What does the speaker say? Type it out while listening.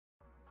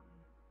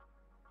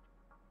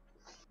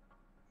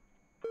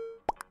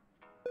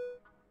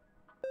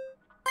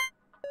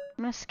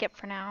gonna skip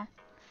for now.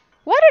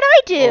 What did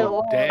I do?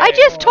 Oh, I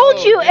just told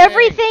you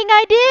everything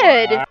I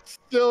did!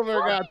 Silver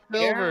got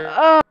silver.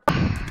 Oh,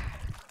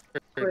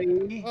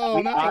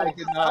 Oh no! I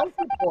did not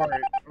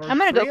support. I'm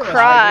gonna go Threa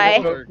cry.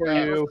 decided to vote for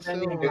you.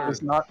 Silver. It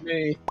was not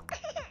me.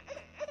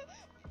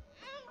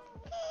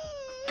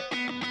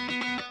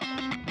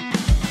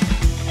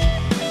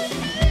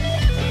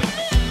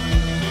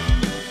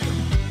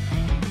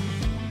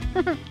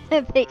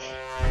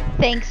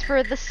 Thanks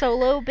for the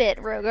solo bit,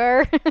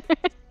 Rhogar.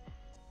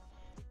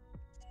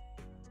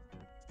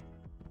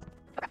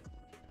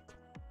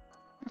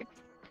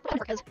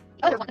 Because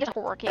other one isn't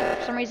working.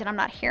 For some reason, I'm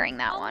not hearing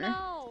that one.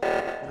 No.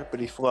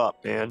 Flippity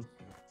flop, man.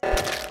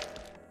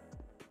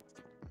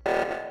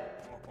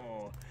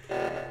 Oh,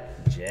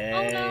 Jay.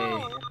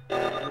 Oh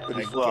no.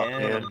 Flippity flop,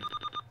 man.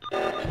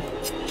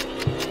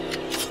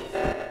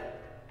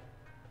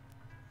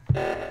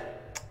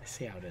 I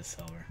see how it is,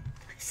 Silver.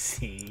 I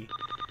see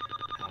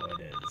how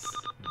it is.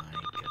 My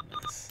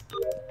goodness.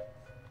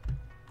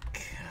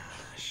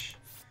 Gosh.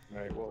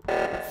 Alright, well.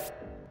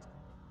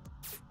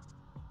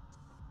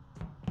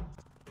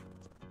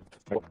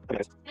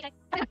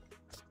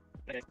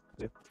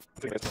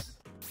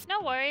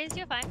 No worries,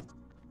 you're fine.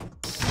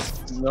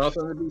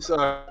 Nothing to be said.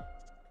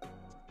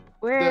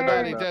 Dead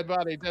body, dead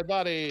body, dead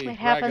body. It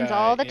happens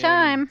all the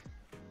time.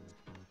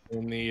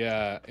 In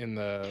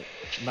the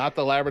not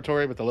the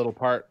laboratory, but the little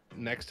part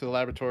next to the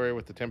laboratory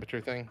with the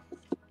temperature thing.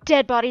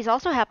 Dead bodies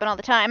also happen all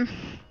the time.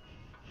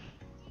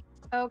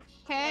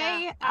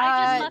 Okay. Yeah,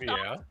 I just left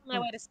Yeah. off on my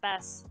way to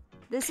Spess.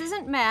 This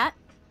isn't Matt.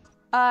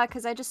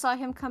 Because I just saw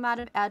him come out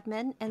of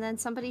admin, and then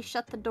somebody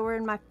shut the door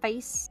in my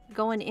face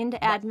going into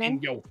admin.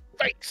 In your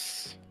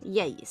face.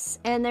 Yes.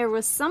 And there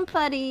was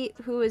somebody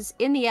who was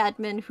in the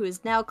admin who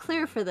is now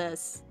clear for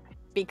this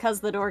because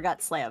the door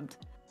got slammed.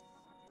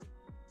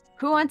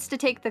 Who wants to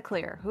take the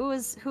clear? Who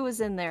was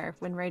in there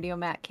when Radio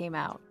Matt came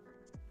out?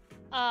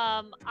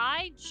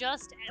 I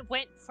just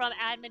went from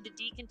admin to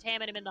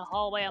decontaminate him in the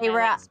hallway on They my were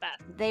way at- to Spess.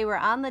 They were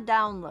on the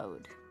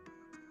download.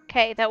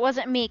 Okay, that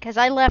wasn't me, because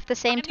I left the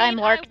same time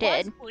Lark did.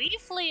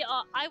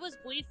 I was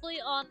briefly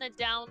on the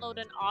download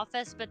in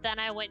office, but then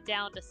I went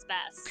down to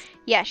Spess.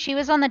 Yeah, she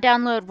was on the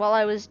download while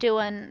I was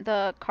doing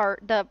the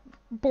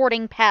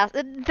boarding pass.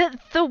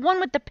 The one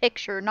with the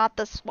picture, not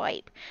the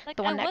swipe. Like,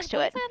 The one I next was to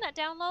it. briefly on that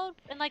download,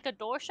 and like a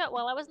door shut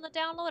while I was in the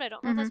download. I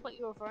don't know if that's what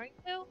you're referring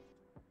to.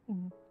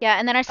 Yeah,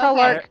 and then I saw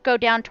Okay. Lark go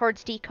down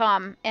towards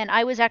decom, and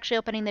I was actually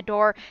opening the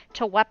door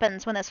to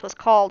weapons when this was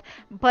called.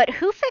 But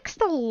who fixed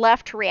the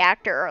left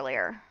reactor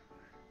earlier?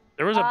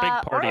 There was a big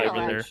party Oriel,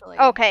 over there. actually.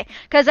 Okay,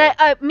 because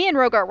me and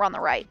Rhogar were on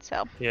the right,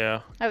 so Yeah.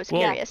 I was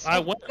Well, curious. I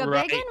went GaBiggunn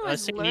right. I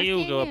was seen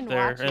you go lurking up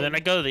there, and and then I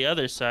go to the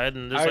other side,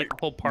 and there's like a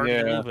whole party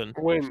moving.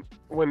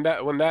 When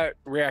that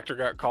reactor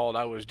got called,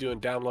 I was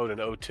doing download in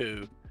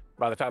O2.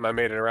 By the time I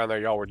made it around there,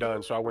 y'all were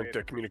done. So I went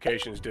to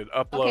communications, did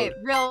upload. Okay,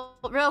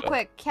 real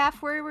quick.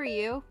 Calf, where were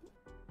you?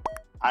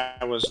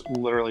 I was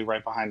literally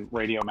right behind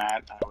Radio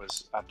Matt. I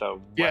was at the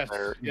Yes.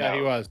 weather. Yeah,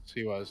 he was.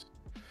 He was.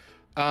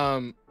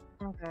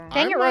 Okay.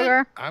 Dang it,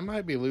 Rhogar. I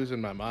might be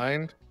losing my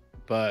mind,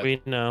 but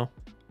We know.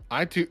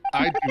 I do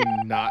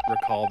not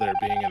recall there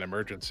being an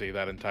emergency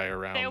that entire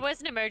round. There was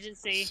an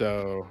emergency.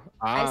 So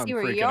I I'm see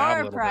where freaking out a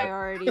your little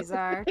priorities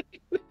are.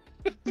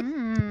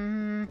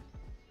 Hmm.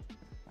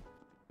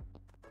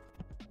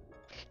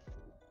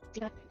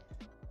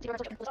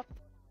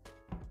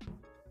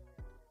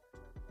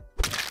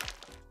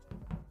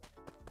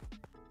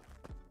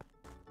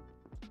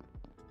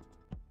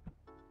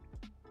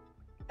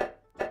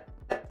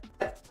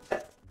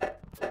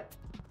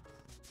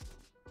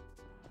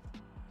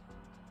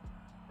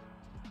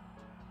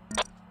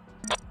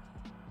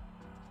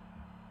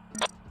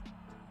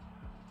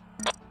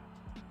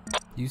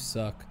 You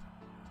suck.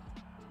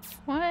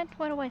 What?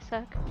 What do I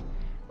suck?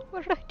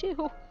 What did I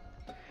do?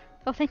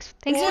 Oh, thanks for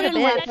the Hidden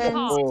bit. Dead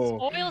weapons.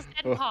 comms. Oil's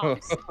dead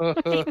comms.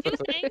 Okay, two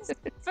things.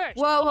 First.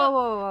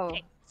 Whoa.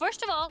 Okay,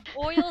 first of all,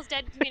 Oriel's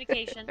dead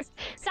communications.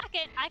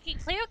 Second, I can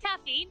clear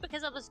caffeine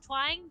because I was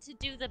trying to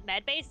do the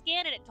medbay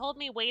scan and it told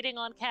me waiting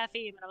on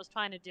caffeine when I was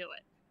trying to do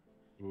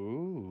it.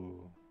 Ooh,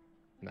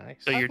 nice.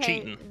 So you're Okay,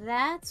 cheating.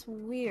 That's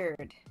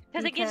weird.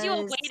 Because it gives you a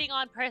because- waiting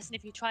on person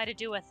if you try to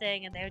do a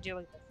thing and they're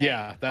doing the thing.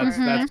 Yeah, that's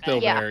Mhm.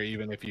 still Yeah. there,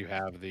 even if you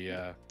have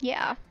the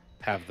Yeah.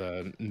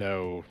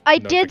 no. I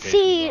did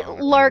see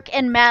notifications on. Lark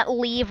and Matt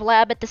leave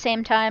lab at the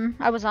same time.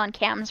 I was on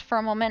cams for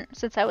a moment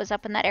since I was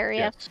up in that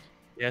area. Yes,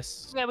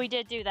 Yes. Yeah, we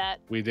did do that.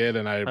 we did,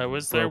 and I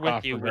was there broke with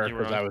off you from when her you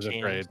were 'cause I on was cams.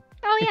 afraid.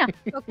 Oh yeah.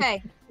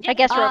 Okay. I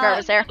guess Rhogar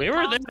was there. We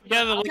were there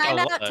together like a Time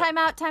lot.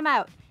 out. Time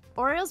out.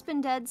 Oriel's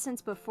been dead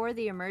since before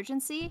the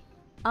emergency.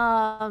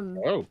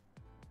 Oh,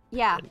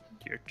 Yeah.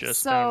 You're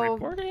just So,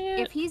 reporting it.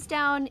 If he's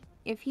down,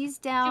 She was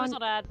down.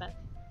 on admin.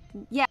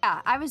 Yeah,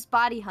 I was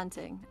body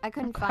hunting. I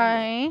couldn't find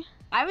it. Okay.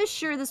 I was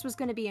sure this was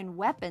going to be in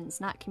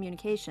weapons, not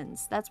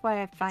communications. That's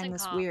why I find in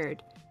this comms.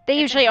 weird. They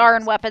It's usually in are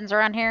in comms. weapons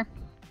around here.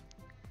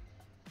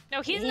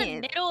 No, he's in Yeah.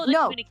 the middle of the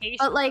No, communication.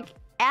 But like,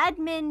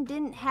 admin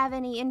didn't have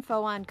any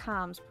info on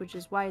comms, which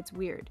is why it's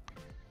weird.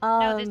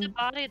 No, there's a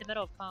body in the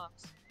middle of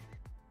comms.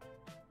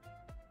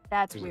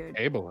 That's There's weird. a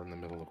table in the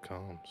middle of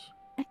comms.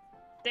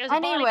 There's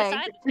a body Anyway.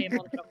 beside the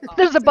table.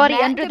 There's a body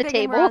Matt under and the GaBiggunn were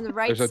table. on the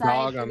right There's a side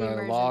dog for on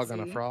the a log, on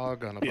a emergency.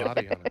 frog, on a Yeah.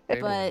 body, on a table. in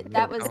the But middle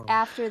that of was comms.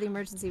 after the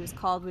emergency was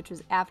called, which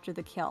was after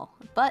the kill.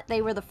 But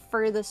they were the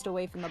furthest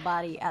away from the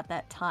body at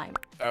that time.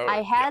 Oh,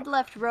 I had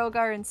left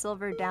Rhogar and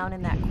Silver down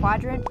in that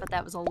quadrant, but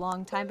that was a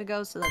long time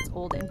ago, so that's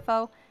old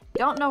info.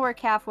 Don't know where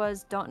Calf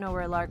was, don't know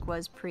where Lark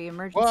was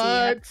pre-emergency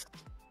yet. What?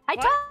 I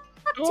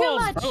talked too Cool,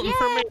 much, voting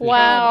for me. yay!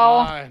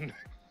 Wow. Come on.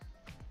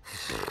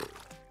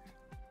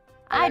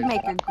 I'd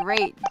make a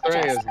great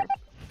jester.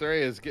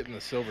 Threa is getting the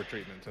silver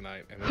treatment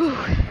tonight, and it's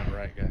not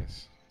right,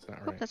 guys. It's not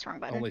Oop, right. that's the wrong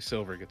button. Only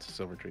silver gets the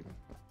silver treatment.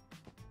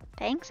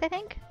 Thanks, I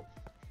think.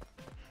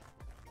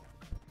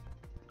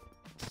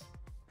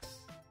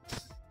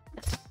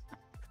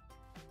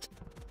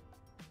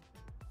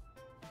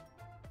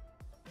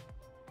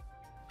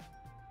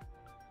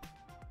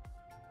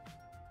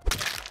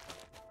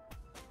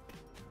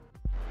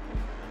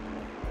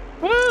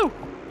 Woo!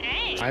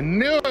 Hey. I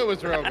knew it was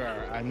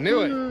Rhogar. I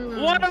knew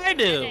it. What did I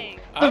do? Hey.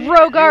 The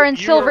Rhogar and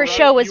Silver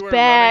show is you were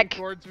back. running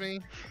towards me.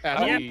 Yeah, At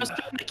I the, was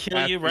trying to kill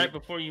at you the- right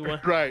before you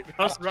went. Right,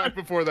 I was right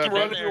before that. I'm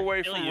run running there and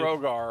away kill from you.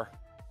 Rogar.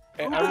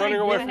 And Oh I'm my running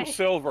away from goodness.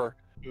 Silver.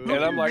 And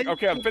I'm like,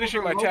 okay, I'm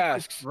finishing my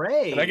tasks.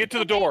 And I get to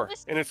the Okay, door,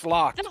 listen, and it's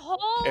locked. The whole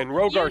And you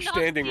Rhogar's not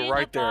standing seeing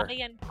right the there.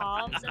 body in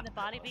comms and the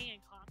body being in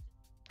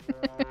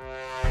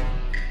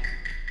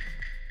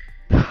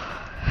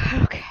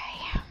comms. Okay.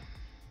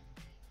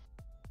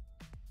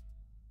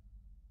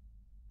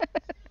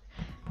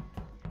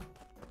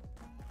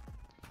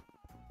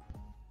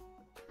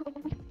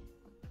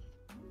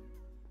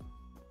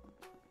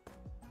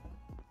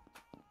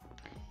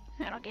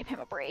 And I'll give him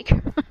a break.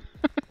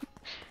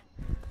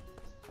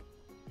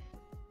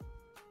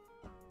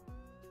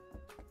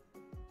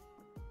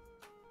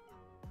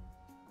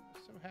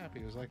 So happy.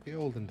 It was like the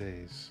olden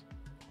days.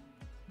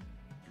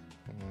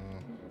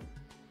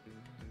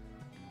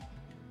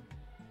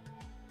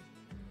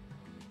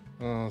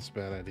 Oh, that's a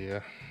bad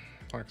idea.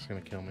 Lark's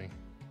gonna kill me.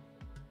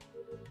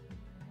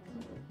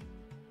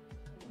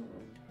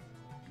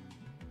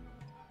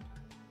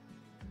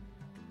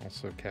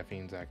 Also,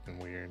 caffeine's acting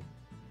weird.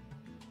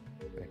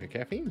 Maybe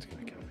caffeine's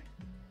gonna kill me.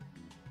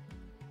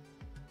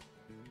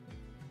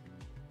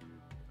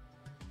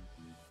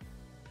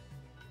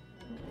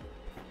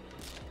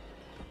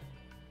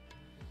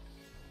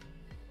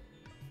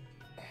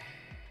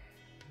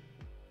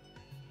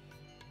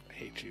 I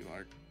hate you,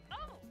 Lark.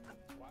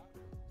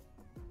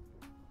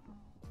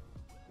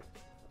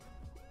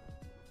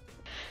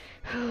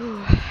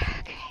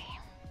 Okay.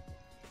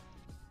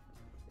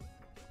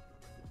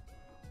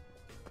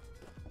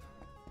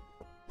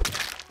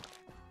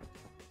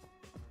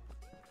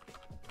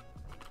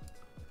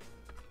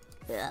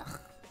 Ugh.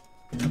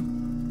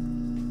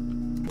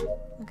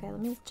 Okay, let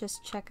me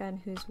just check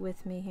on who's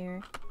with me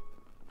here.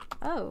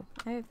 Oh,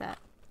 I have that.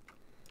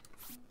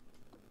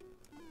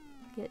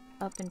 Get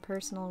up and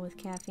personal with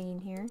Caffeine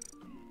here.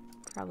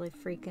 Probably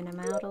freaking him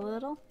out a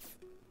little.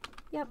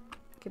 Yep.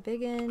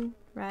 GaBiggunn,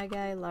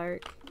 Rhogar,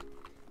 Lark.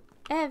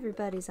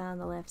 Everybody's on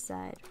the left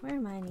side. Where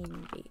am I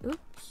needing to be?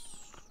 Oops.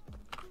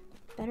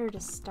 Better to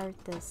start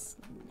this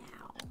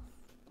now.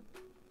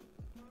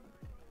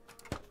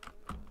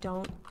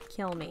 Don't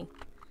kill me.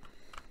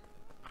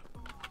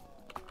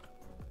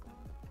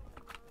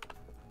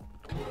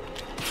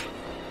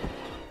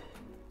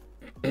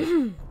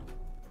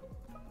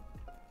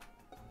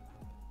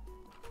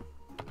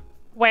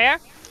 Where?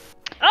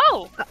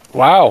 Oh!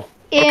 Wow.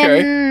 Okay.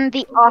 In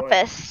the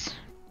office.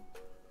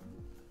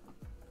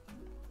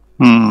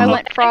 Hmm. I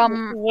went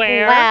from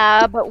Where?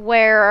 lab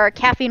where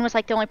Caffeine was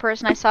like the only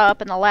person I saw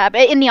up in the lab,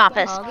 in the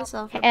office. All the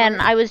self-report.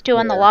 And I was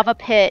doing the lava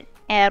pit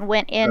and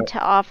went into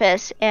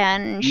office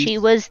and she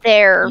was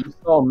there. You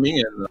saw me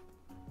in the.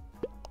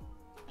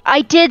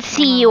 I did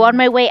see you on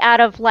my way out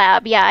of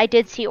lab. Yeah, I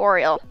did see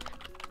Oriole.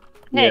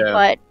 Hey, Yeah.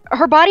 But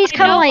her body's I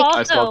kind of know like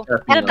I saw also,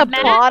 caffeine at the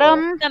on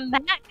bottom. the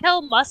Matt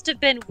kill must have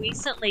been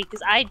recently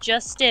because I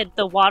just did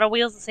the water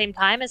wheels at the same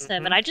time as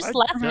him, and I just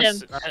left him.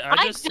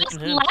 I just seen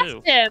him left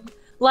too. him.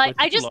 Like,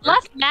 With I just Lark.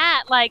 left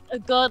Matt like a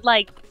good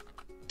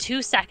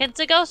 2 seconds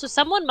ago, so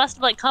someone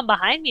must have come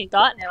behind me and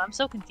gotten him. I'm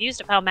so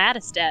confused of how Matt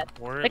is dead.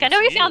 Where Like, I is know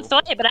you you? found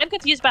Threa, but I'm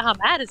confused about how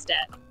Matt is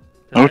dead.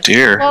 Oh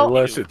dear. Well-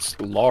 Unless it's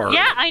Lark.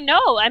 Yeah, I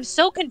know. I'm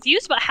so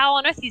confused about how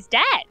on earth he's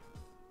dead.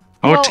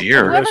 Oh Well, dear.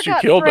 Whoever Unless you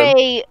got killed him.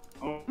 Threa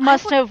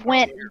must have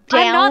went I'm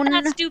down.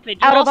 not that stupid.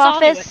 You out all of saw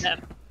me office. with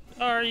him.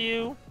 Are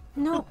you?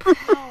 Nope.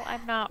 No,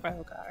 I'm not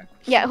Rhogar.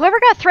 Yeah, whoever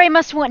got Threa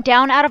must have went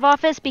down out of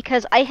office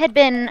because I had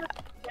been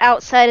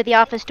outside of the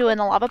office doing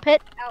the lava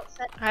pit.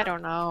 I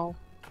don't know.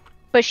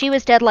 But she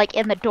was dead like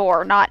in the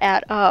door, not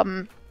at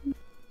the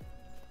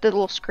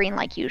little screen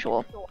like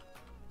usual.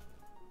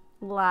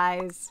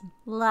 Lies.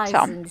 Lies So,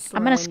 and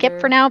I'm gonna skip for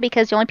slander. now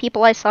because the only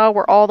people I saw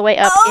were all the way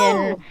up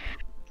Oh! in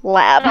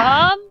lab.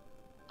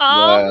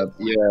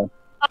 Yeah.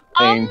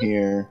 Same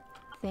here.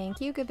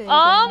 Thank you,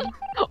 GaBiggunn.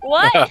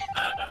 What?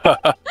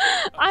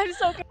 I'm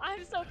so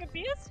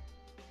confused.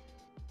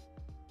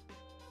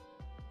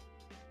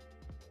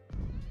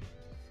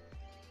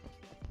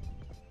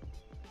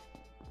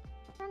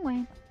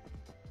 wrong way.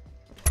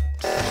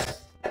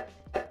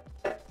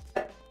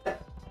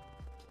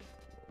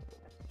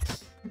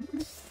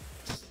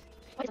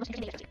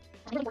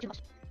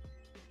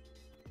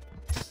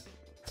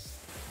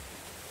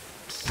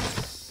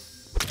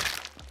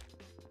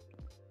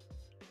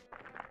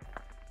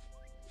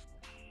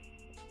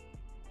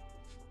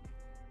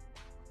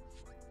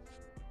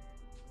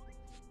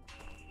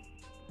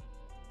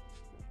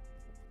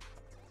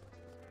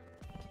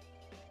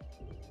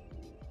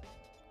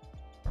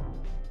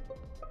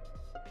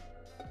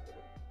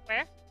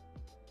 Where?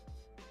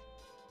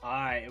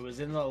 Alright, it was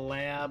in the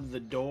lab, the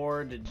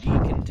door to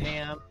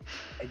decontam.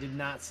 I did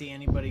not see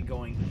anybody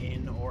going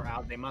in or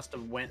out. They must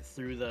have went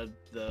through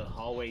the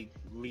hallway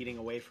leading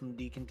away from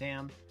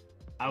decontam.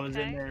 I was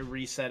in Okay. there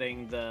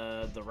resetting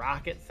the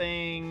rocket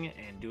thing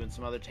and doing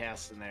some other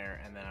tasks in there,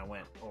 and then I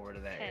went over to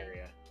that Okay.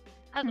 area.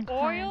 As Okay.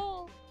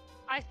 Oriole,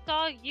 I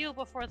saw you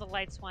before the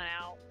lights went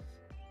out.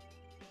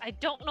 I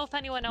don't know if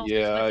anyone else was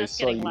Yeah, with I us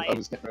saw getting you. I light.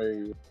 was getting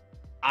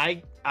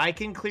ready. I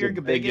can clear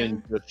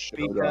GaBiggunn GaBiggunn just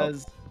showed up.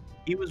 because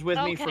he was with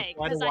me for Okay,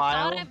 quite a because I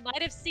while. thought I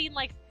might have seen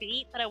like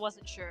feet, but I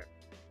wasn't sure.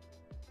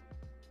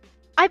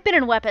 I've been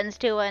in weapons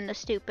doing the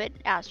stupid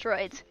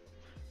asteroids.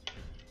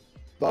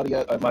 Body,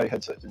 my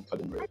headset didn't cut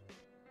in right.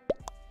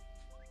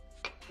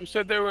 You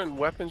said they were in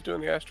weapons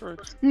doing the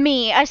asteroids?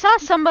 Me, I saw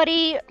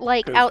somebody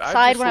like 'Cause I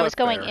outside just when I was left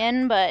going there.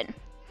 in, but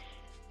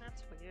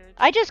That's weird.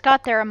 I just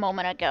got there a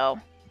moment ago.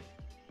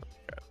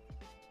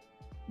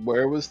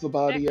 Where was the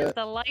body Yeah, 'cause at?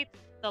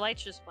 the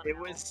lights just went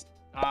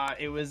out.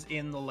 It was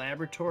in the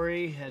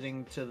laboratory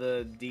heading to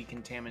the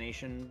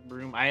decontamination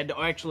room. I had to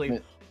actually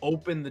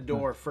open the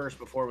door first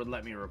before it would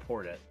let me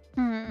report it.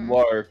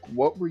 Lark,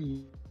 what were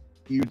you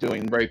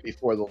doing right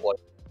before the light?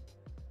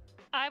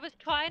 I was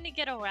trying to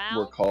get around.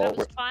 Were called- I was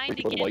were- trying to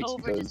before the get lights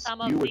over to because some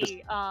you of were just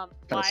the Kind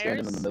of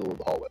standing in the wires. middle of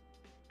the hallway.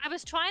 I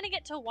was trying to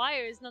get to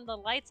wires, and then the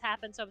lights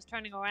happened, so I was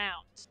turning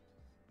around.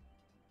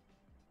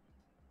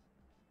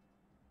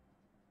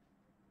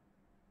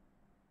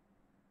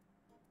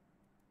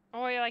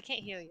 Oreo, I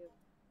can't hear you.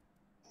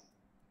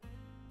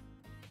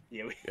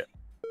 Yeah,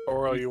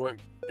 Or you went.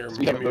 You're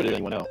We haven't voted muted.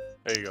 anyone out.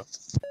 There you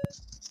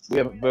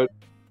go.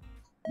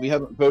 We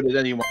haven't voted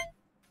anyone.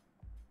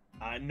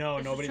 No,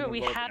 This nobody's is true. been We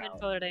voted haven't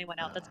out. voted anyone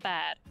out. That's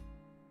bad.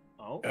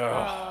 Oh.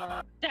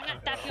 That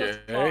feels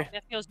Okay. wrong.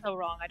 That feels so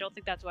wrong. I don't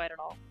think that's right at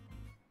all.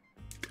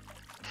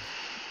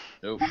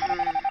 Nope.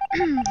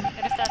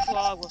 And if that's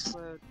wrong, we're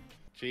screwed.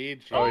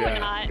 GG. Oh, We're yeah.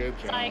 not. Good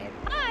It's job.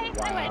 like, hi, I win.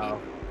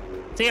 Wow.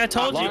 See, I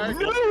told you. Lark,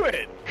 Knew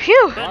it.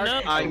 Phew! But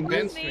no, Lark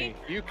convinced me.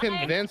 You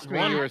convinced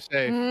me you were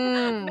safe.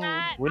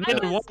 Matt, we I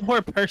need one was,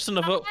 more person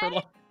to vote for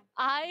Lark.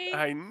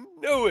 I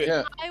knew it.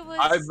 Yeah, I was,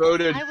 I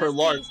voted I for was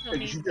Lark being so because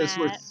mean, you just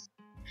were. Matt.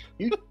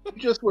 You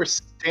just were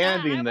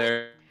standing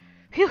there.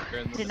 Phew!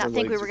 and Did the not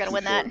think we legs were gonna too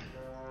win that.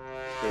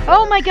 short.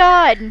 Oh my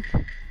god!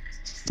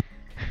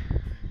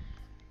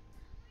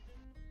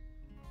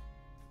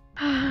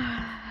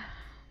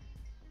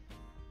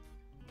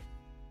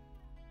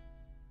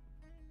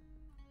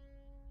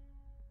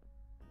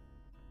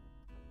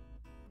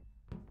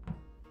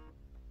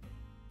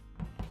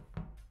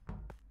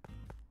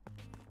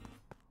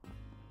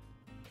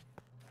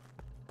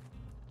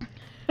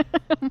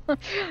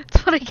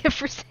 That's what I get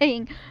for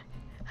saying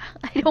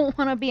I don't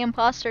want to be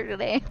imposter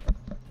today.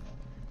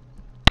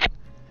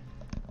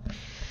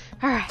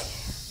 Alright.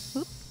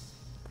 Oop.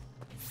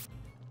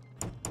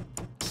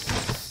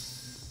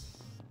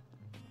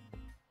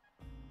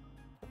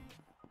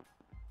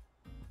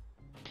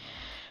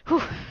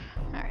 Whew.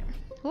 Alright.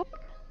 Whoop.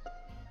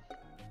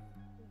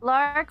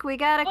 Lark, we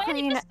gotta Why did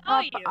clean you saw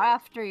up you?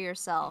 after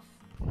yourself.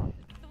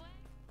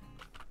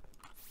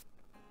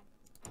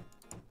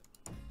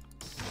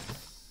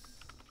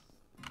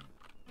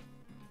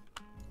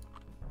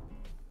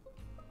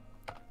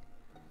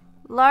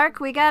 Lark,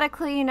 we gotta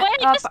clean Why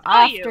did I up just saw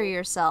after you?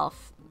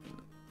 yourself.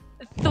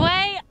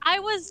 Thway, I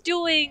was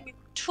doing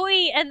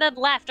tree and then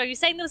left. Are you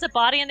saying there was a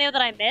body in there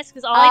that I missed?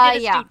 Because all I did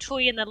is yeah. do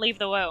tree and then leave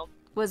the room.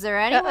 Was there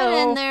anyone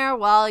Uh-oh. in there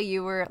while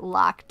you were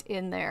locked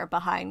in there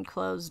behind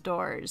closed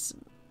doors?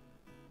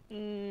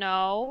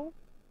 No.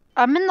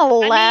 I'm in the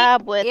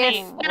lab with.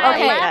 if- when I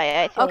okay, left-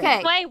 I think.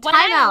 okay. Thway, when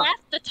time I out.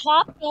 left, the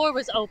top door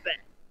was open.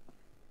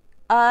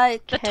 The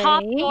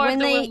top door when of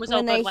the they room was when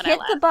open they when I hit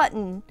the left.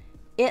 button,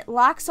 it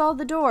locks all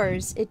the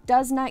doors. It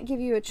does not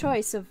give you a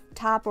choice of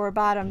top or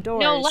bottom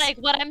doors. No, like,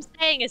 what I'm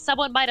saying is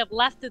someone might have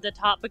left through the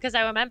top, because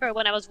I remember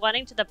when I was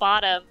running to the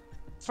bottom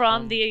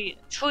from the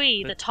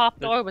tree, the top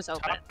door was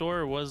open. Top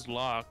door was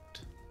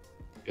locked.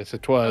 Yes,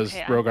 it was.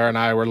 Okay, Rogar and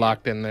I were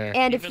locked in there.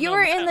 And if Even you though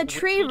were in the Matt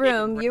tree literally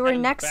room, you were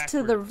ran next to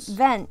the backwards.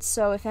 vent.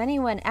 So if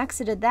anyone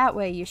exited that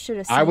way, you should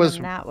have seen I was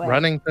them that way.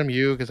 running from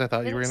you because I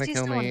thought you were Let's gonna do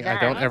kill some me. of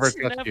I don't that. ever Let's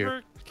trust you.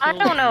 never I kill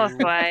don't know, you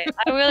Thway.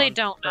 I really on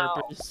don't know.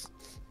 purpose.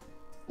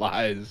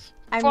 Lies.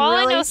 I'm For all I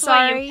really know, Thway, you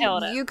sorry.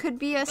 killed him. You could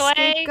be a Thway,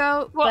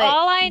 scapegoat, For but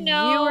all I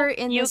know, you were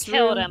in you this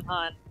killed room. him,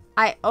 hon.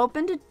 I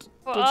opened it.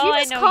 For Did all you I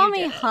just know, call you me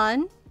did it.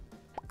 hun?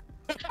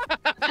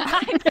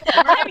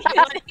 I'm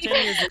using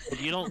 10 years old.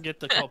 You don't get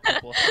to call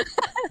people.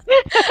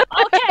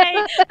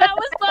 Okay, that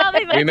was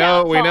probably my We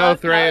know downfall, I'm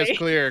Threa is sorry.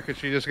 clear because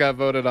she just got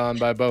voted on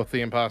by both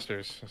the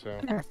imposters. So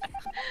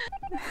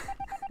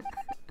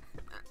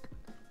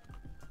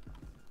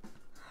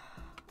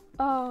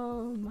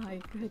Oh my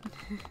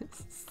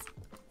goodness.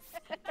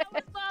 That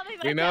was probably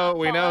my we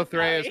downfall, know I'm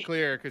Threa is sorry.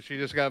 clear because she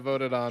just got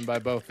voted on by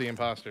both the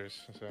imposters.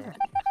 So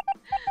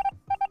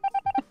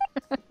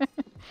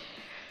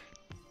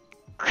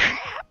Crap.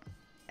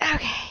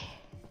 Okay.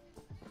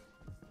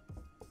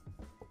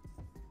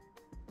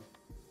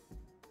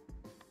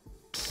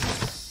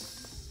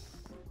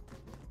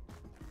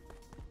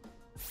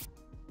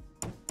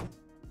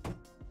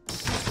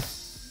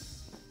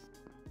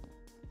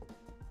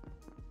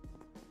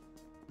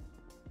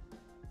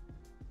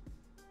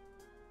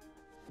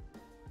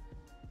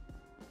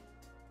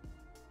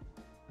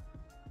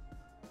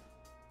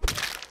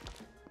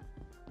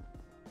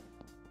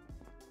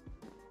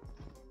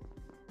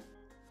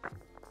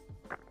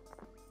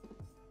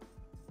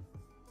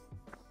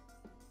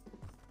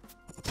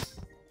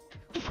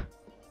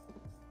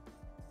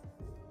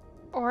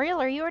 Oriel,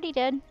 are you already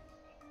dead?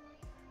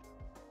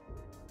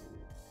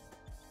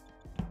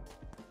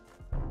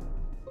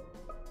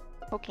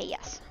 Okay,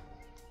 yes.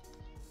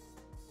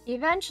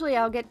 Eventually,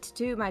 I'll get to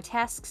do my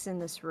tasks in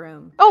this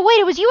room. Oh wait,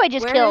 it was you I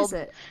just Where killed. is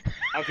it?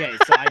 Okay,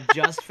 so I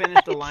just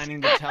finished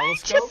aligning the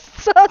telescope. Just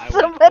saw I went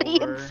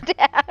somebody over and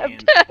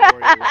stabbed. and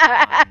Oriel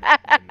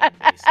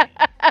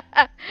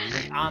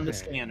was on the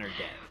scanner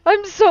dead.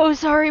 I'm so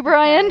sorry,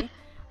 Brian. Okay.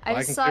 I I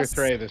just can saw clear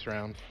Threa this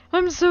round.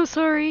 I'm so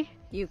sorry.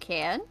 You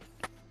can?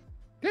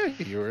 Yeah,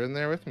 you were in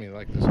there with me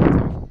like this whole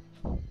time.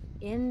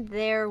 In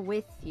there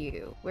with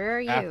you. Where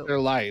are you? After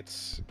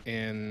lights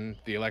in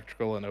the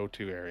electrical and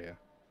O2 area.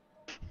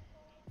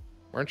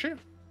 Weren't you?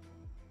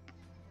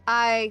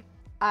 I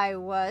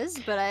was,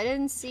 but I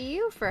didn't see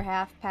you for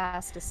half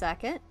past a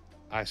second.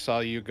 I saw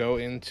you go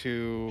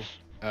into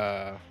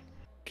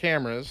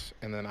cameras,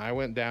 and then I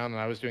went down and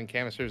I was doing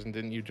canisters, and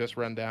didn't you just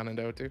run down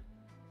into O2?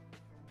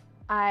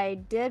 I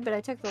did, but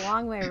I took the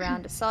long way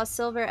around. I saw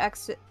Silver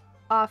exit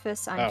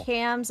office on Oh.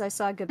 cams. I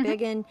saw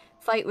GaBiggunn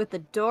fight with the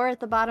door at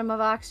the bottom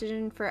of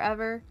Oxygen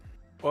forever.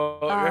 Well,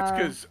 that's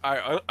because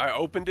I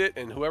opened it,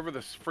 and whoever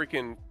this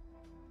freaking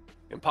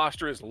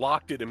imposter is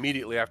locked it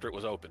immediately after it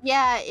was open.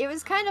 Yeah, it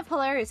was kind of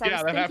hilarious. I Yeah,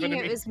 was that happened thinking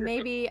to it me was too.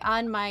 maybe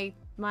on my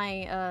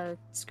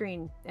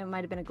screen. It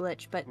might have been a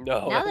glitch, but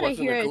No, now it that I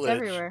wasn't hear a it, it's glitch.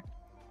 everywhere.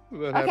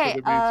 That Okay,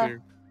 happened to me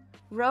too.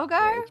 Rogar,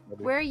 Thanks,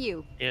 buddy. where are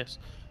you? Yes.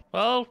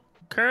 Well,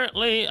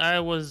 currently I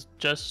was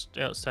just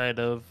outside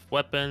of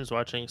weapons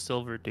watching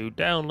Silver do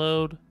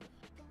download.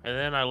 And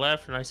then I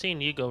left and I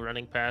seen you go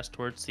running past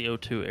towards the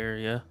O2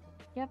 area.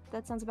 Yep,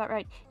 that sounds about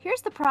right.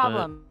 Here's the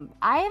problem.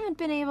 I haven't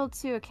been able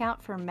to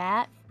account for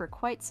Matt for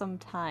quite some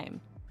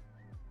time.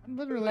 I'm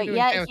literally But doing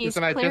yet canisters, he's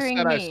and I just clearing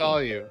said I me. saw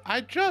you.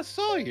 I just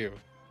saw you.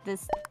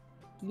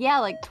 Yeah,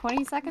 like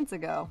 20 seconds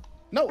ago.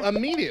 No,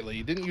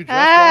 immediately. Didn't you just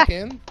Ah! walk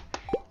in?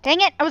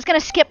 Dang it, I was gonna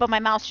skip, but my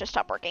mouse just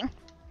stopped working.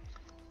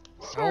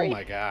 Sorry. Oh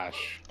my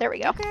gosh. There we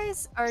go. You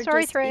guys are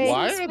Sorry, just Threa. easy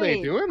Why are they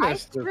sweet. doing I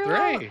this to threw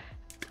out- Threa?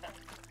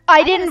 I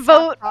I'm didn't gonna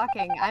vote. stop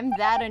talking. I'm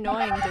that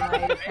annoying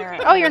tonight,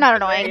 apparently. Oh, you're not Hey,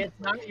 annoying. it's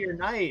not your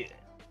night.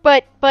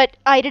 But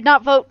I did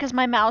not vote because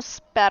my mouse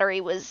battery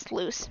was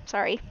loose.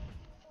 Sorry.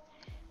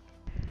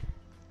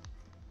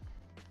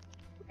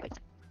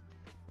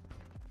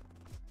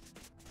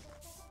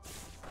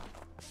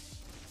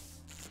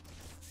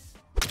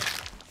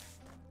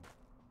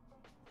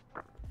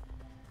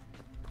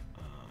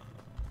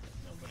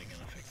 Nobody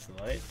gonna fix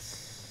the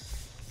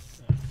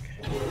lights.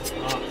 Okay.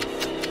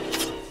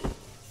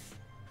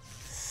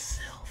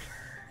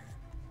 Silver.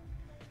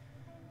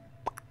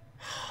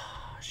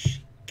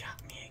 She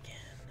got me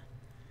again.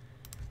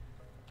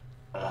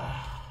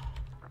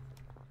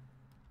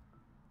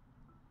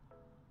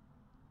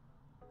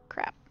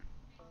 Crap.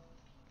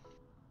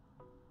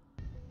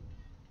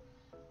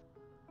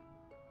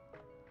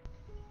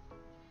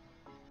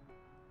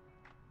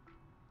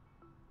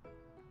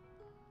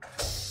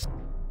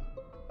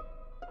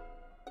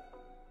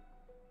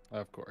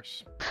 Of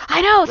course.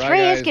 I know, Rhogar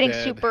Threa is getting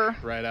dead, super.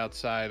 right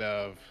outside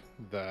of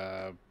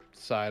the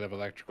side of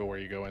electrical where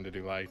you go in to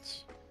do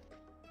lights.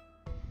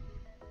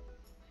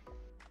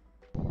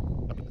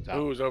 Up at the top.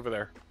 Who was over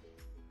there?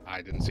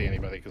 I didn't see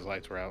anybody because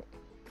lights were out.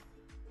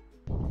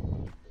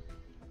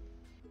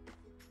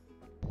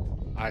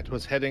 I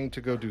was heading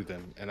to go do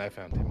them, and I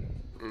found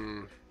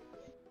him.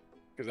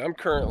 Because I'm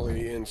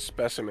currently in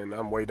specimen.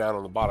 I'm way down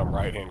on the bottom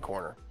right-hand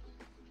corner.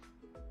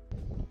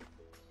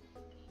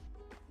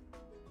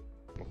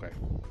 Okay,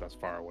 that's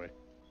far away.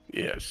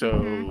 Yeah.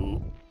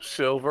 So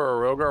Silver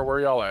or Rhogar, where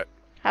y'all at?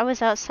 I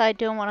was outside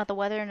doing one of the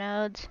weather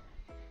nodes.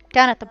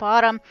 Down at the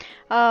bottom.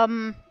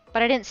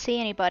 But I didn't see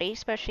anybody,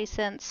 especially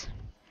since.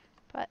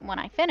 But when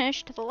I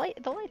finished, the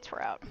lights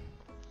were out.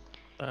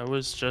 I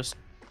was just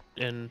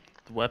in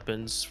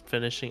weapons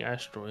finishing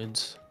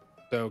asteroids.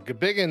 So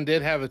GaBiggunn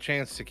did have a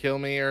chance to kill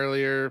me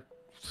earlier,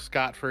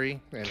 scot-free,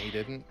 and he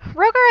didn't.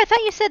 Rhogar, I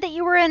thought you said that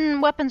you were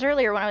in weapons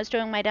earlier when I was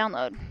doing my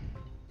download.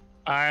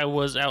 I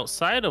was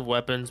outside of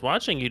weapons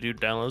watching you do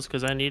downloads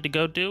because I need to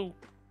go do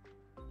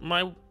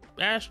my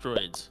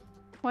asteroids.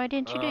 Why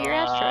didn't you do your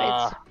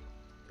asteroids?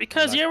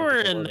 Because I'm not you were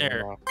comfortable in voting there.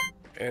 him off.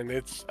 And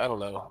it's, I don't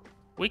know.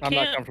 We I'm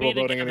not can't comfortable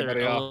be voting together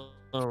anybody off.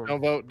 alone.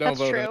 Don't vote. Don't That's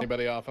vote true.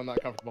 anybody off. I'm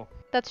not comfortable.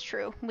 That's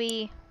true.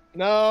 We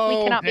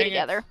No. cannot be dang it.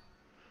 together.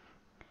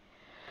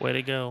 Way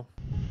to go.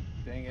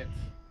 Dang it.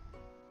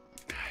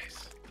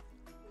 Guys.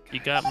 You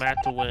got Matt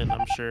to win,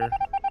 I'm sure.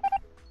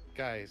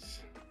 Guys.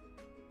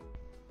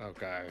 Oh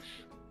gosh.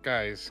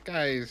 Guys.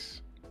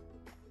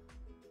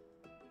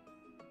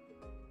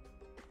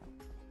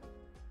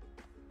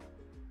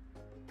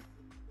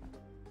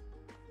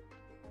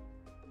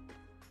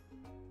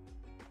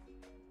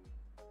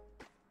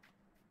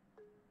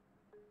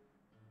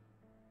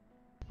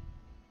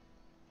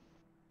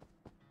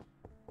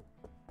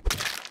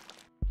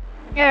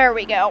 There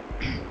we go.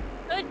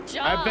 Good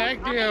job. I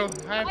begged you.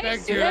 I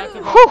begged you not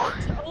to vote.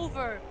 Whew. It's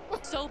over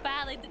so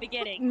badly at the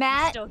beginning.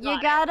 Matt, still you got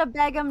it. gotta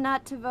beg him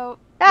not to vote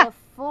Ah.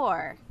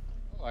 before.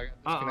 Oh, I got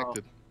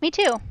disconnected. Me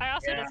too. I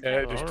also Yeah. Yeah, disconnected.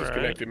 it just Alright.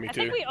 disconnected me I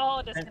too. think we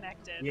all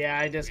disconnected. Yeah,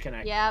 I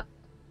disconnected. Yep.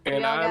 And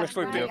we all I got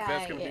honestly my think guy.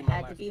 that's gonna be It my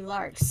had to last. be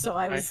Lark, so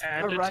I was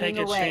had to running take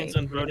a away. chance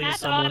on voting That's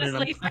someone in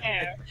honestly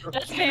fair.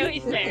 That's very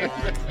fair.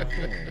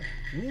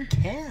 Me and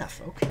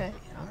Calf. Okay.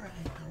 All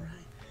right.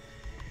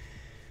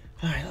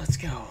 All right. Let's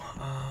go.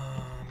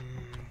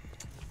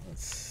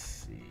 Let's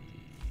see.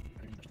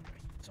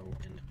 So,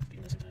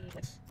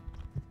 let's.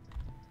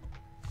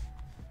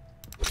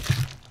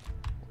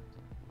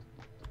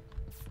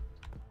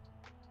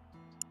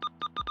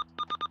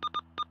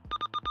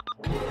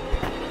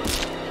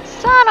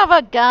 Son of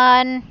a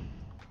gun.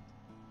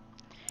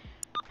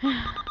 Yeah,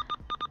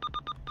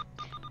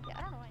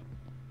 I don't know why.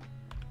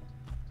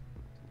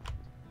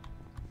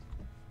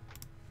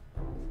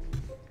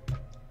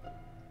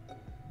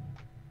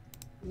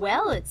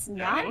 Well, it's That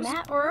not was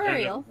Matt or kind of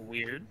Ariel.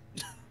 weird.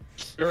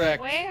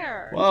 Correct.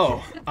 Where?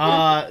 Whoa.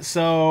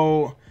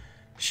 So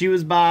she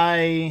was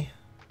by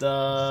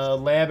the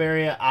lab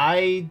area.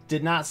 I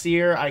did not see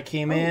her. I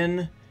came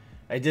in.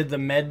 I did the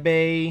med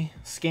bay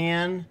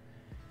scan,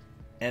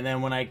 and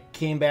then when I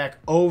came back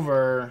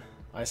over,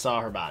 I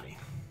saw her body.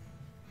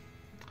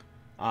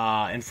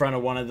 In front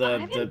of one of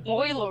I'm in the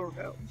boiler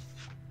room.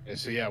 Yeah,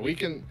 so yeah, we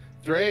can.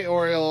 Threa,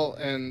 Oriel,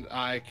 and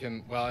I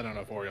can. Well, I don't know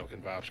if Oriel can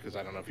vouch because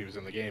I don't know if he was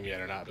in the game yet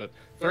or not. But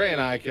Threa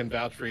and I can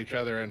vouch for each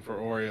other and for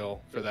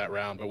Oriel for that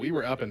round. But we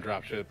were up in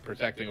dropship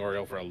protecting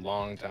Oriel for a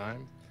long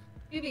time.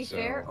 To be So-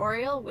 fair,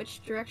 Oriel,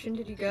 which direction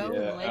did you go when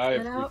the Yeah, lights I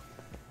went out?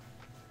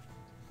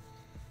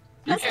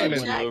 You That's came a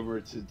in. check.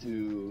 over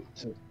to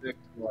fix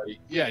light.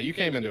 Yeah, you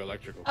came into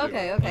electrical. Too.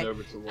 Okay, Went okay.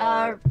 over to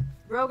wire.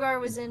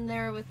 Rhogar was in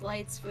there with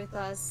lights with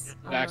us.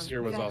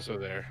 Baxter was okay. also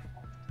there.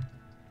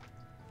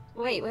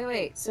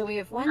 Wait. So we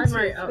have one, I'm two,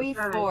 right three,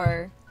 outside.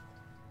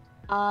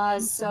 4.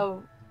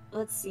 So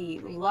let's see.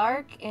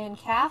 Lark and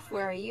Calf,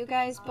 where are you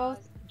guys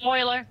both?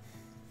 Boiler.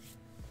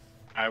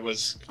 I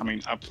was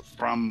coming up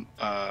from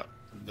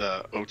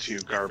the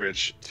O2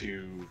 garbage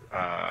to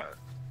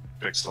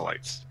fix the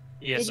lights.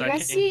 Yes, Did you I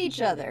guys can. see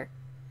each other?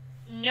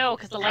 No,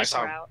 because the lights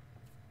saw- were out.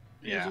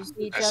 Yeah, Did you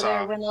see each I other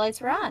saw. when the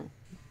lights were on?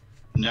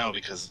 No,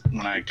 because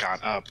when I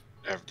got up,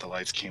 the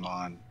lights came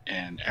on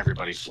and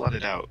everybody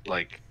flooded out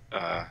like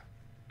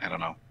I don't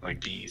know,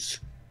 like bees.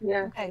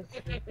 Yeah. Okay.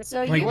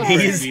 So Like you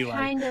guys bees. are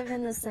kind of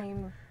in the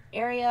same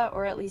area,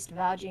 or at least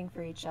vouching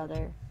for each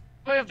other.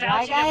 We're My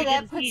vouching guy, we that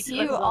didn't see puts each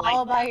you other's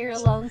all lights. by your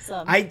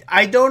lonesome.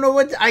 I don't know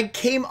what I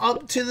came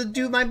up to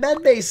do my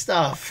med bay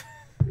stuff.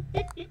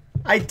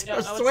 I don't know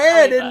what's swear I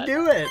funny, didn't bud.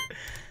 do it.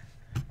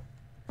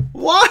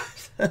 What?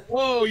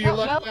 Whoa, you Nope,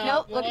 lucked nope,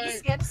 out, nope. Look at the boy.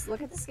 skips.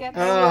 Look at the skips.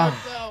 You Uh.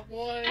 lucked out,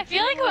 boy. I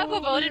feel like whoever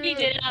voted me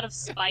did it out of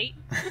spite.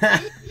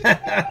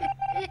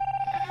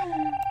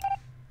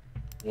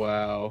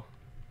 Wow.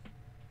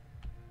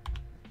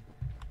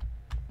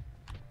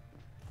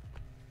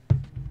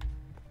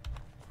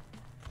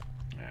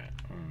 Alright,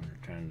 I'm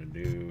trying to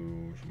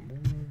do some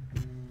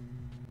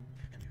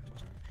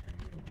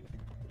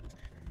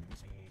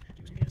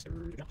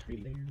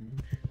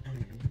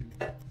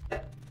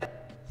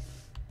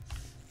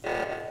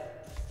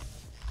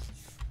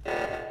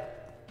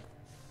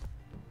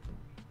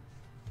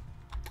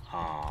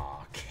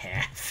Aw,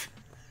 calf.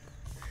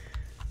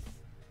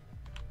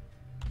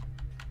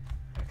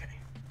 Okay.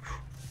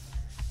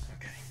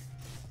 Okay.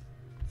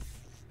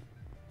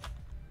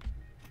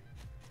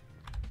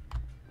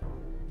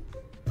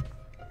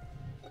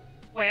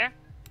 Where?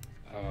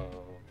 Oh.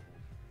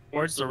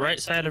 Towards the right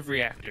side of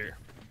reactor.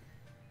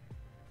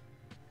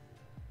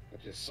 I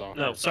just saw.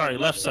 No, her. sorry,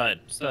 left side.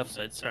 It's left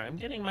side. Sorry, I'm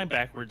getting my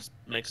backwards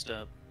mixed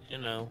up. You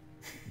know.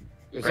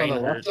 It's on the brain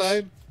left hurts.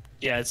 side.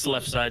 Yeah, it's the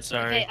left side.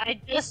 Sorry. Okay, I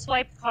just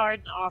swiped card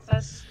in the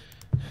office.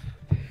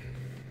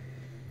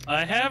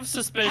 I have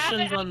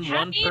suspicions on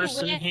one Caffeine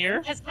person went-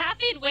 here. Because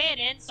Caffeine went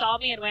in, saw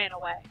me, and ran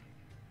away.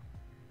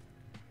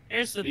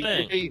 Here's the Speak thing.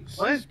 your piece.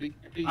 What? Speak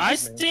your piece, I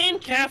man. seen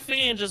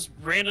Caffeine just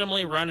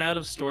randomly run out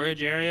of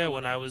storage area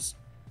when I was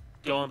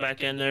going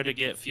back in there to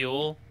get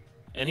fuel,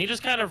 and he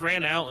just kind of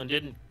ran out and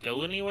didn't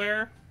go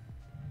anywhere.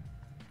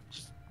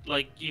 Just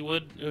like you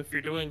would if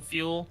you're doing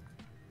fuel.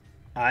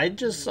 I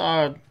just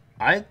saw.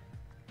 I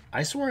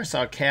swore I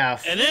saw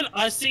Calf. And then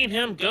I seen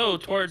him go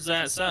towards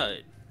that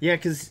side. Yeah,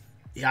 because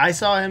I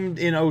saw him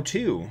in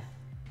O2.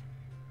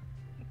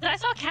 I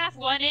saw Calf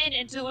run in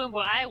into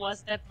where I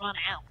was, then run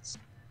out.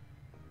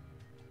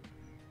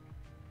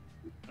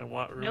 And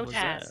what room No was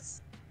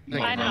tasks.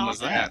 What I room know. was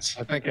that?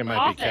 I think it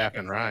might be Cap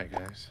and Rye,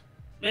 guys.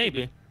 that?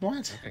 Maybe.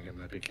 What? I think it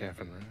might be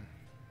Cap and Rye.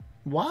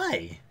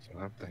 Why? That's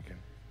what I'm thinking.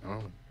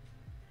 Oh,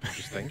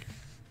 just think.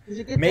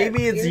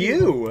 Maybe it's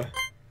you.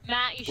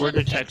 Matt, you We're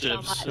shouldn't think so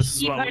detectives. much. This is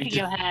Keep what we hurting do.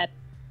 your head.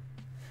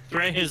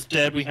 Gray is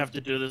dead. We have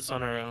to do this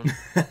on our own.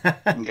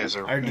 You guys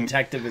are Our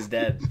detective is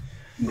dead.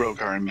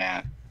 Rhogar and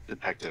Matt,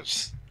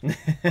 detectives.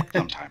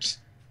 Sometimes.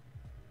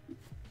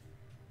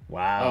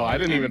 Wow. Oh, I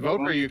didn't even vote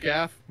for you,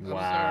 Calf. I'm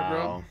sorry,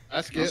 bro. Wow.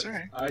 That's good. That's all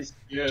right. I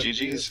skipped.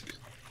 GG's.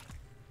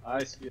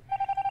 I skipped.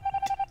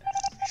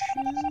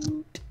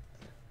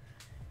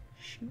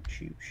 Shoot,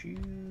 shoot,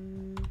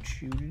 shoot,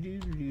 shoot,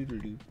 doot, doot,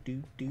 doot,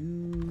 doot,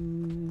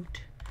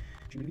 doot.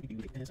 Shoot,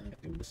 doot, dance,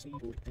 I go to see,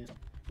 doot, dance.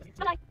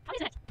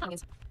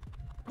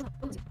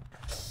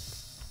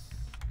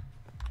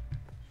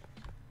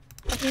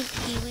 I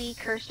think Kiwi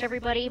cursed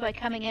everybody by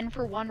coming in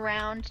for one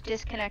round,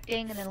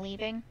 disconnecting, and then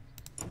leaving.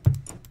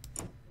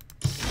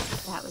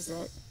 That was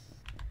it.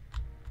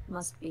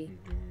 Must be.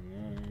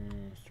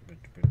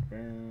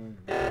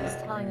 He's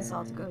telling us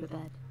all to go to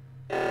bed.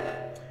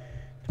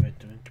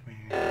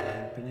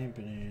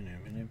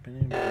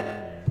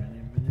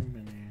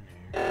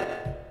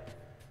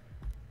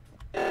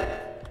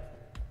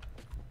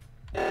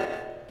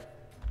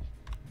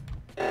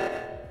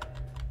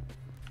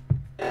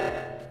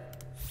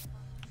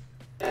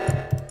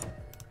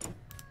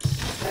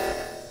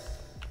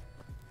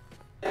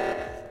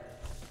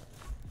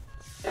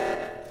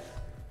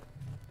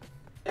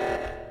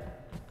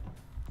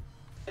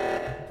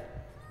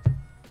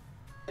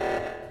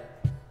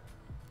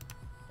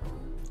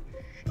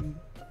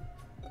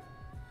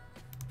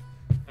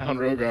 On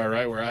Rhogar,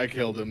 right where I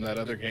killed him that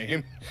other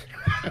game.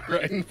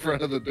 Right in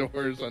front of the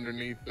doors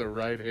underneath the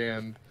right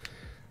hand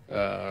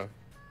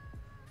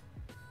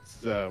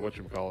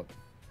whatchamacallit?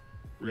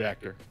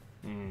 Reactor.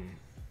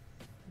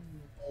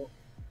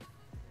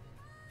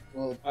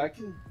 Well, I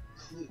can.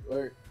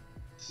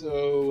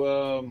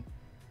 So,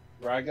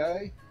 Rye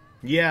Guy,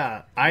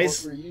 Yeah,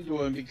 what were you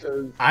doing?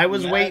 Because I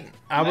was waiting.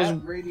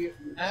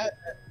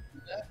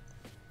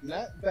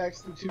 Matt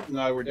Baxter and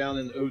I were down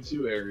in the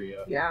O2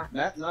 area. Yeah.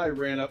 Matt and I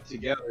ran up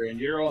together, and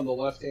you're on the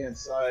left-hand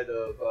side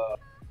of the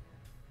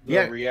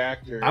Yeah,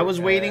 reactor. I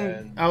was waiting.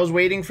 and I was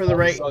waiting for all the of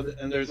a right. sudden-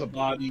 and there's a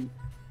body.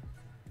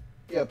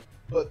 Yeah,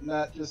 but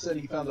Matt just said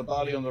he found a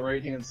body on the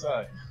right-hand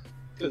side.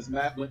 Because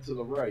Matt went to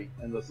the right,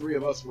 and the three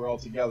of us were all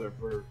together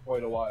for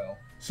quite a while.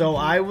 So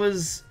I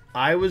was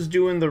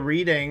doing the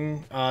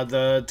reading,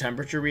 the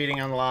temperature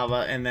reading on the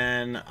lava, and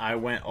then I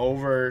went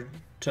over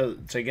to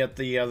get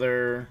the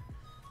other,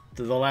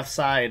 to the left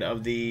side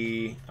of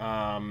the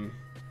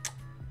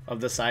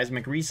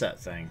seismic reset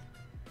thing,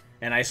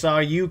 and I saw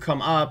you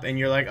come up, and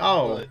you're like,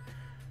 oh,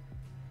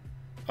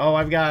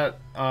 I've got,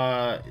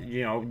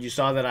 you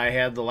saw that I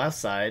had the left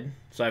side,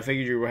 so I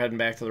figured you were heading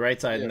back to the right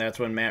side, and that's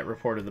when Matt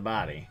reported the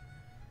body.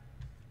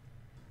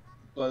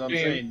 But I'm I mean,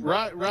 saying,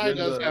 Rye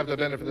does have the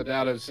benefit of the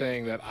doubt of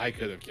saying that I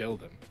could have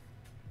killed him.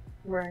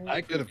 Right.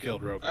 I could have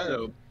killed Rhogar. I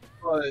know,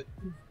 but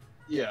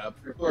yeah,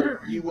 but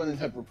you wouldn't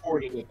have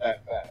reported it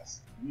that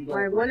fast. You don't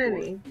Why wouldn't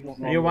report- he? you don't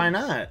Yeah, why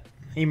normally- not?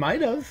 He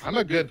might have. I'm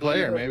a good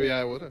player. Maybe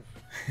I would have.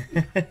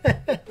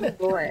 Oh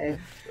boy.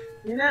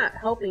 You're not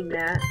helping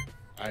Matt.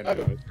 I know.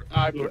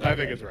 I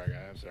think it's Rye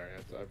Guy. I'm sorry.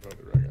 I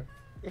voted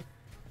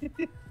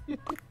Rye Guy.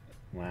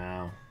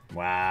 Wow.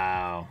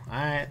 All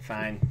right,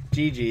 fine.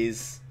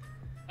 GG's.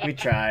 We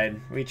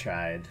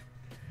tried.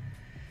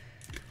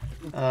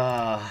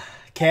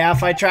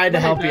 Calf, I tried to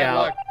help you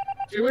out.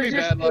 Too many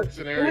bad luck It was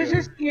scenarios.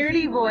 your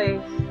scaredy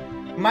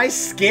voice. My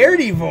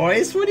scaredy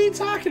voice? What are you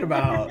talking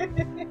about?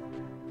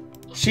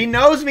 She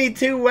knows me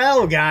too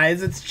well,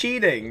 guys. It's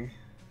cheating.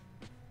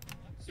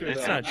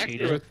 It's not Baxter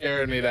cheating. was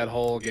scaring me that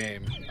whole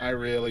game. I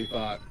really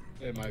thought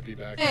it might be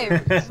back. Hey,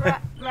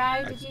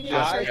 Rye, did you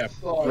Just I kept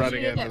thought-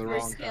 running do into that the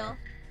first wrong kill? time.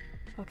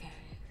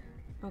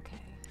 Okay.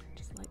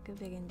 Just let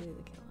GaBiggunn do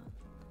the killing.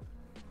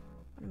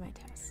 What are my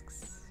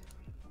tasks?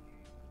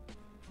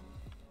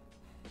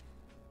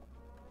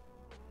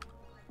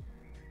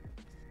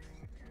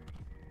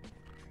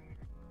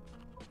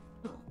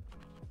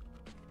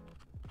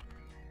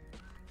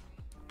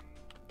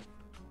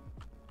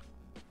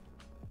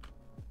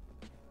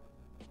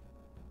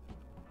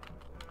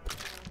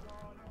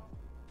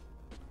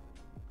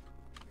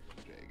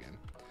 Jay again.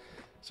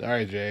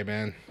 Sorry, Jay,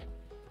 man.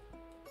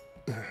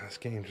 This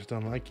game just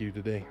don't like you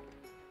today.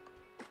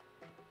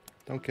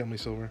 Don't kill me,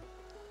 Silver.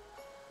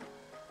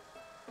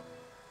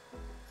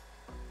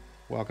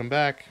 Welcome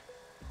back.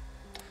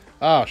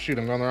 Oh, shoot,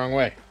 I'm going the wrong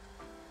way.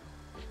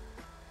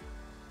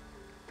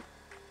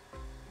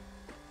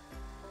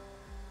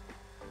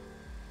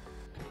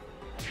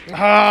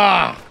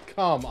 Ah,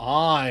 come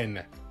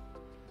on.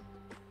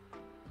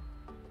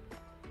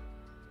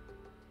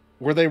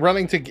 Were they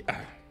running to?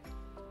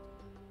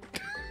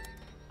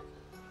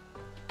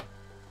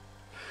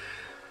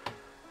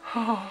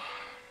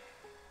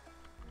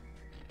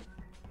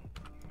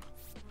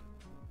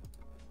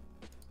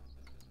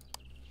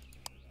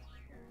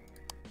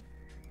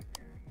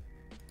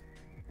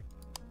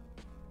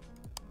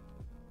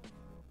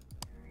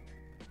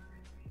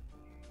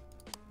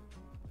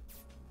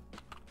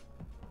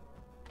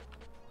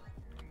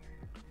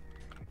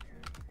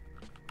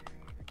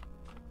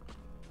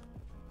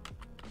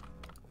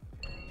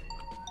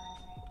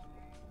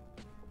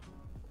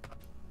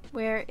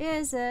 Where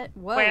is it?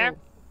 Whoa. Where?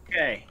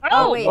 Okay.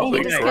 Oh, wait, holy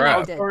he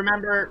crap. disconnected. So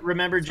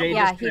remember Jay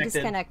Yeah, disconnected. he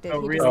disconnected.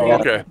 So He really, Oh,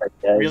 disconnected.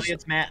 okay. really,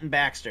 it's Matt and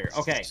Baxter.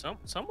 Okay.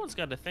 Someone's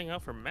got a thing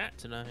out for Matt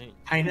tonight.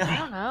 I know. I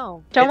don't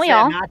know. Don't It's we that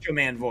all? Macho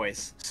Man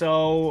voice.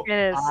 So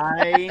It is.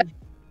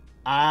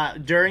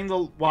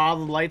 while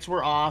the lights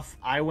were off,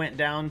 I went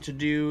down to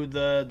do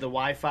the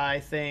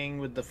Wi-Fi thing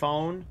with the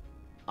phone.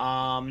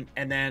 And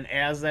then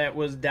as that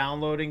was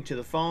downloading to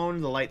the phone,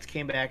 the lights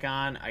came back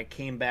on. I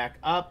came back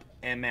up,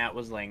 and Matt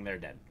was laying there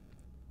dead.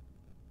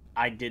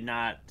 I did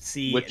not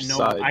see. Which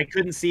side? I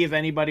couldn't see if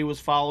anybody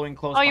was following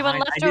close. Oh, you went behind.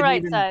 left I or didn't right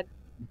even- side?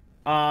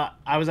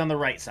 I was on the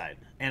right side,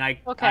 and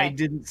I Okay.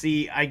 didn't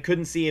see. I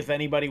couldn't see if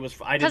anybody was.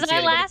 I didn't Because see I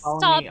anybody last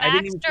following saw me. I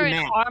didn't even Baxter see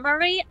in Matt.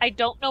 Armory. I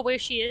don't know where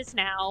she is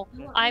now.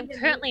 I'm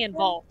currently in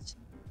Vault.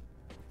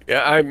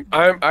 Yeah,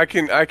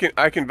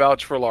 I can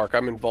vouch for Lark.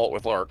 I'm in Vault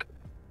with Lark.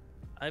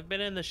 I've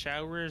been in the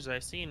showers. I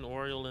seen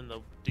Oriole in the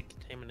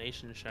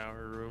decontamination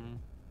shower room.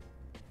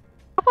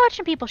 I'm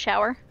watching people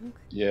shower.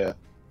 Yeah.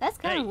 That's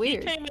kind of He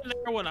weird. came in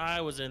there when I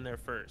was in there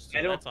first, so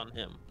I don't- that's on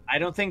him. I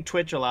don't think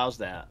Twitch allows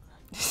that.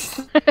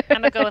 I'm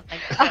gonna go with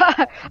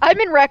my. I'm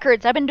in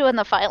records. I've been doing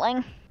the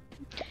filing.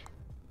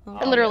 Oh,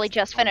 I literally yes.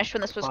 just finished when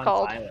this was Fun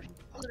called. filing.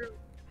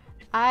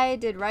 I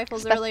did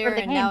rifles That's earlier, for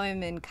the and now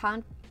I'm in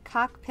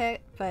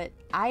cockpit, but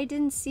I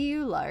didn't see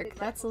you, Lark.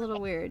 That's a little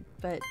weird,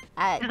 but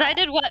Because I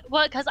did what?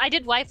 Because I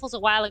did rifles a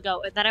while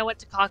ago, and then I went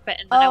to cockpit,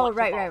 and then I Oh, went to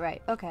right, Vault.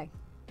 right. Okay.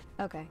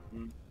 Okay.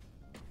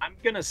 I'm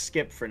gonna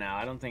skip for now.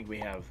 I don't think we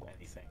have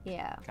anything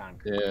Yeah.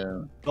 concrete.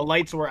 Yeah. The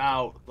lights were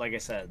out, like I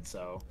said.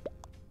 So.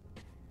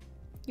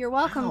 You're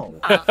welcome.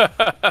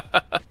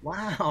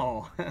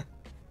 Wow.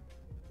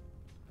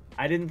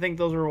 I didn't think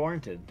those were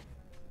warranted.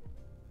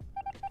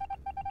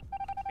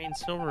 I mean,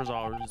 silver is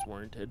always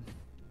warranted.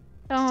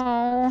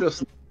 Oh.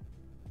 Just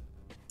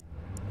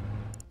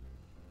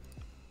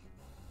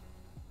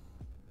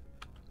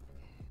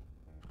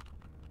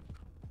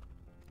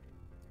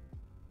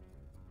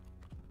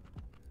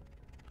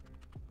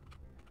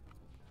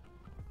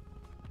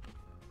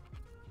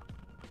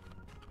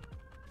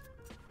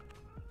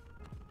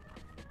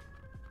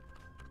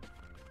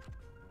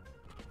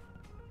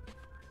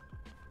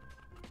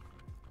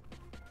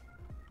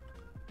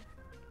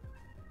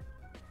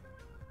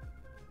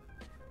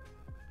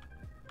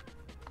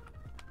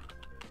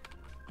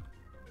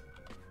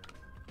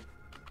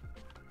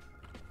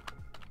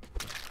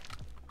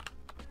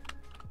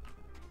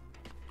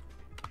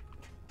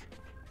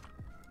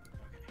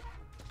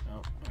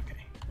Oh,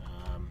 okay.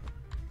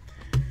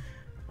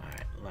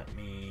 Alright, let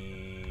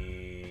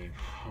me.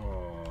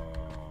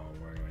 Oh,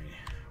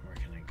 where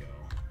can I go?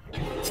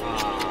 Okay.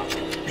 Ah,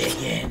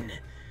 GaBiggunn.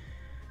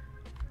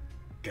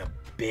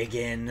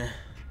 GaBiggunn.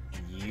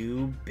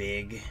 You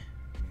big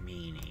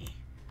meanie.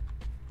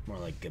 More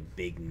like a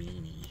big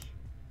meanie.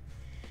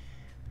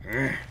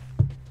 Urgh.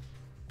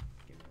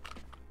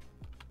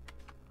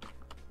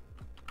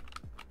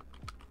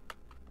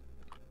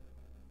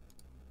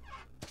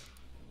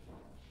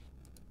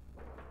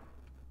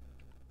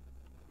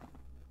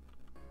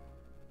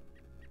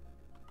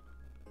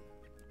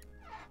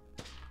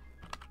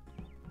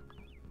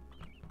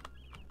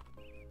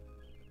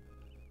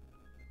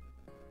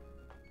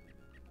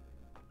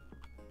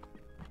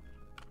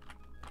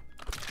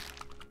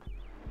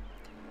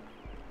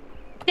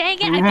 Dang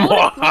it! I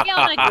voted Threa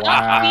on a gut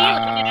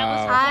feeling, and I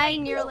was. I I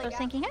nearly was got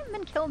thinking, I haven't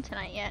been killed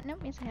tonight yet. Nope,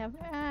 yes I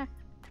have.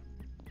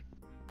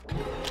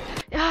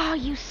 Oh,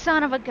 you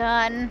son of a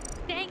gun.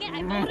 Dang it!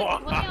 I voted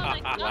Threa on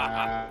a gut feeling,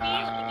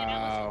 and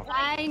I was.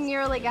 I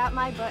nearly got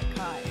my butt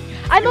caught.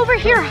 I'm over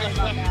here. Sorry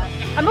about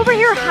that. I'm over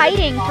here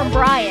hiding from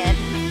Brian.